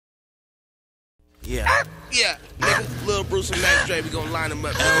Yeah. Yeah, nigga. Lil Bruce and Mac Dre, we gon' line them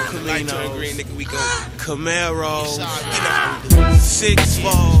up. Light turn green, nigga, we gon' Camaro, you know how we do. 6-4,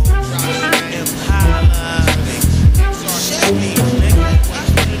 Impala, Chevy, nigga.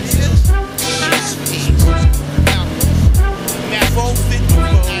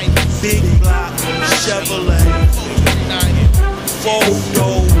 454, big block, Chevrolet,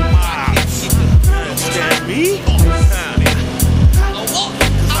 4-door miles. Understand me? Cause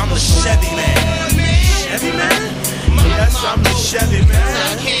I'm the Chevy man. Chevy man? Yes, I'm the Chevy man.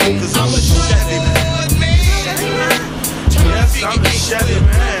 Cause I'm the Chevy man. Yes, I'm the Chevy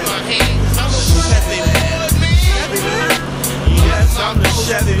man. I'm the Chevy man. Chevy man? Yes, I'm the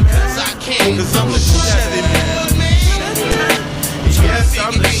Chevy man. Cause I'm the Chevy man. Yes,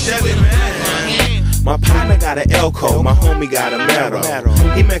 I'm the Chevy man. My partner got an Elko, my homie got a Mero.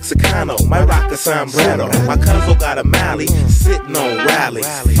 He Mexicano, might rock a sombrero. My cousin got a Mally, sitting on rallies.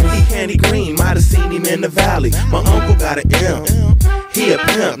 He candy green, might have seen him in the valley. My uncle got an M, he a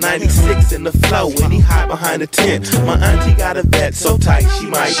pimp, 96 in the flow, and he hide behind a tent. My auntie got a vet, so tight she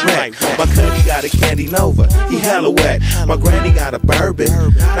might wreck. My cousin got a Candy Nova, he hella wet. My granny got a Bourbon,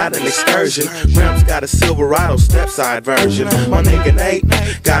 not an excursion. Gramps got a Silverado, step-side version. My nigga Nate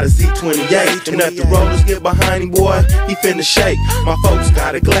got a Z28, and if the rollers get behind him, boy, he finna shake. My folks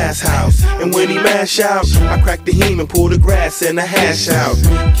got a glass house, and when he mash out, I crack the heme and pull the grass and the hash out.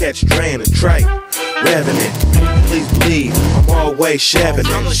 Catch Dre in a tray, revving it. Please believe, I'm always Chevy.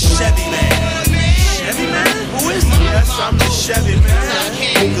 I'm the Chevy man. Chevy man? Who is he? Yes, I'm the Chevy man.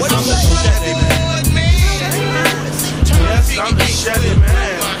 Cause I'm the Chevy man. Yes, I'm the Chevy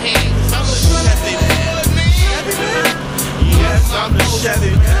man. I'm the Chevy man. Chevy man? Yes, I'm the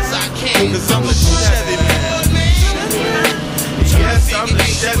Chevy man. Cause I'm the Chevy man. Yes, I'm the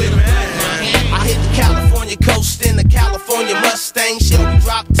Chevy man. I hit the California coast in the California Mustang. Shelby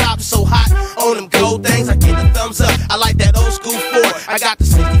drop top so hot on them gold things. I get the thumbs up, I like that old school Ford. I got the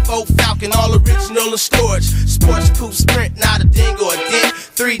 64 Falcon, all original in storage. Sports coupe sprint, not a ding or a dent.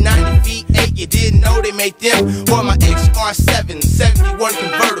 390 V8, you didn't know they made them. Or my XR7, 71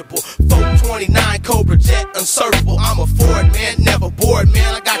 convertible. 429 Cobra Jet, unsearchable. I'm a Ford man, never bored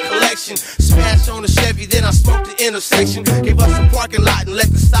man, I got collection. Smash on the Chevy, then I smoke the intersection. Give us a parking lot and let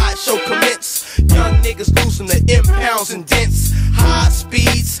the sideshow commence. Young niggas losing the impounds and dents. High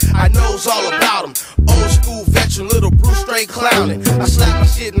speeds, I knows all about them. Old school veteran, little Bruce straight clowning. I slap my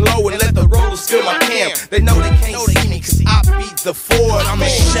shit in low and let the rollers fill my cam. They know they can't see me cause I beat the Ford. I'm a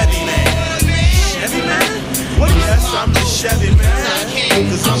Chevy man. Chevy man? What? Yes, I'm the Chevy man.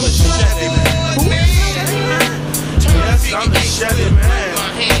 Cause I'm the Chevy man. Who? Yes, I'm the Chevy man.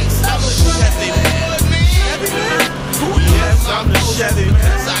 I'm the Chevy man. Chevy man? Who? Yes, I'm the Chevy man.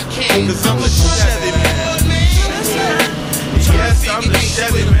 Cause I'm the Chevy man. Yes, I'm the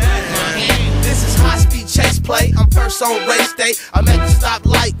Chevy man. This is high speed chase play. I'm first on race day. I'm at the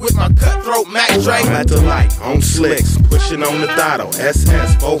stoplight with my cutthroat Mac Dre. I'm at the light, on slicks, pushing on the throttle.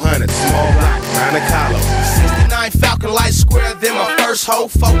 SS 400, small rock, kind of collar. 69 Falcon light square, then my first hoe.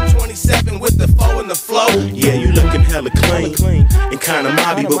 427 with the 4 in the flow. Yeah, you looking hella clean and kinda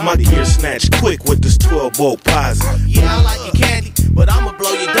mobby, but my gear snatched quick with this 12-volt posit. Yeah, I like your candy, but I'ma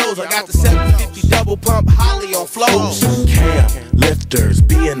blow your doors. I got the 750 double pump Holly on flows. Cam, lifters,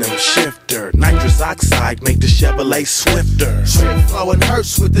 B&M shifter, nitrous oxide make the Chevrolet swifter. Trick flowing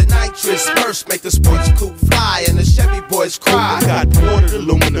hearse with the nitrous burst, make the sports coupe fly and the Chevy boys cry. I got ported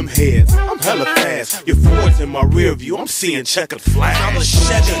aluminum heads, I'm hella fast. Your Ford's in my rear view, I'm seeing checkered flags. I'm the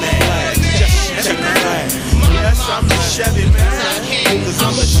Chevy man. Checkered flags. Yes, I'm the Chevy man. Cause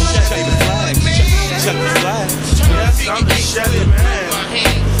I'm the Chevy man. Checkered flags. Yes, I'm the Chevy man.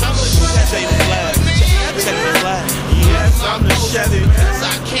 I'm the Chevy flag. Checkered flags. Yes, I'm the Chevy man.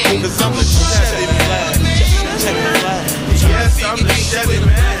 Cause I'm the Chevy flag. Checkered flags. Yes, I'm the Chevy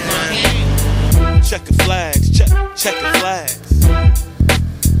man. Checkered flags. Checkered flags.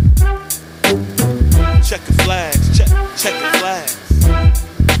 Checkered flags. Checkered flags. Checkered flags.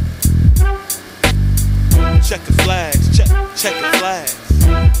 Checkered flags. Checkered flags.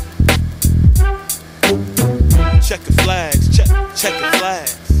 Checkered flags. Checkered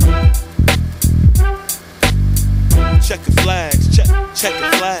flags. Checkered flags. Checkered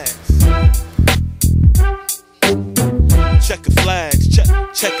flags.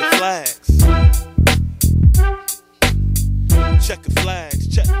 Checkered flags. Checkered flags.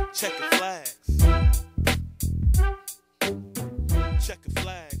 Checkered flags. Checkered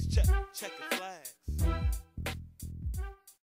flags. Checkered flags.